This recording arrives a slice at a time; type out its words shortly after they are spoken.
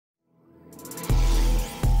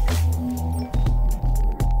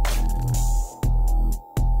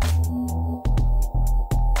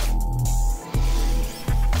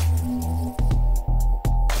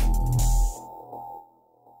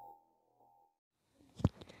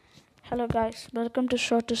Hello guys, welcome to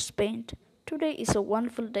Shortest Paint. Today is a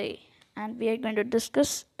wonderful day and we are going to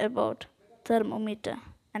discuss about thermometer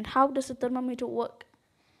and how does a thermometer work.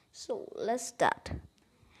 So let's start.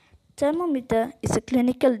 Thermometer is a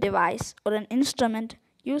clinical device or an instrument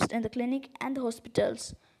used in the clinic and the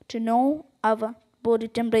hospitals to know our body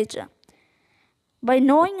temperature. By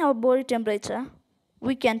knowing our body temperature,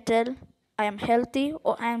 we can tell I am healthy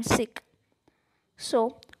or I am sick.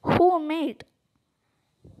 So, who made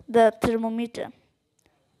the thermometer?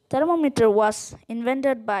 Thermometer was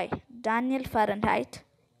invented by Daniel Fahrenheit,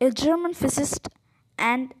 a German physicist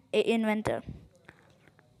and a inventor.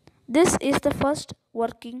 This is the first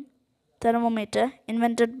working thermometer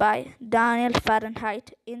invented by Daniel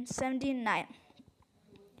Fahrenheit in 1709.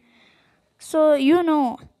 So you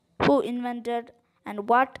know who invented and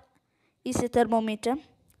what is a thermometer.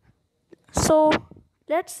 So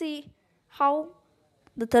let's see how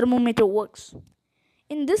the thermometer works.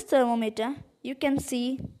 In this thermometer, you can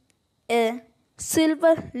see a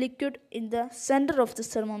silver liquid in the center of the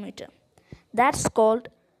thermometer. That's called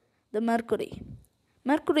the mercury.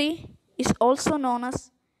 Mercury is also known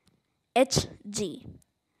as Hg.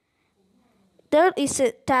 There is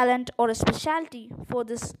a talent or a specialty for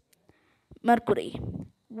this mercury.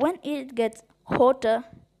 When it gets hotter,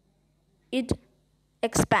 it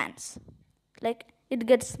expands, like it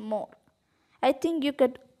gets more. I think you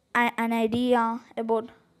get an idea about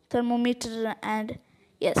thermometer. And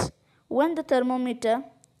yes, when the thermometer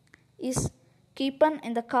is kept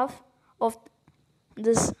in the cuff of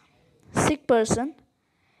this sick person,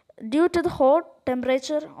 due to the hot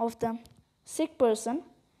temperature of the sick person,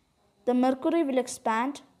 the mercury will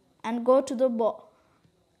expand and go to the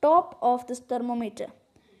top of this thermometer.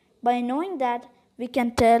 By knowing that, we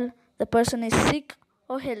can tell the person is sick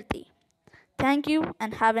or healthy. Thank you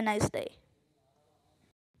and have a nice day.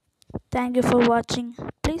 Thank you for watching.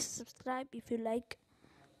 Please subscribe if you like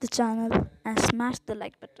the channel and smash the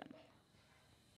like button.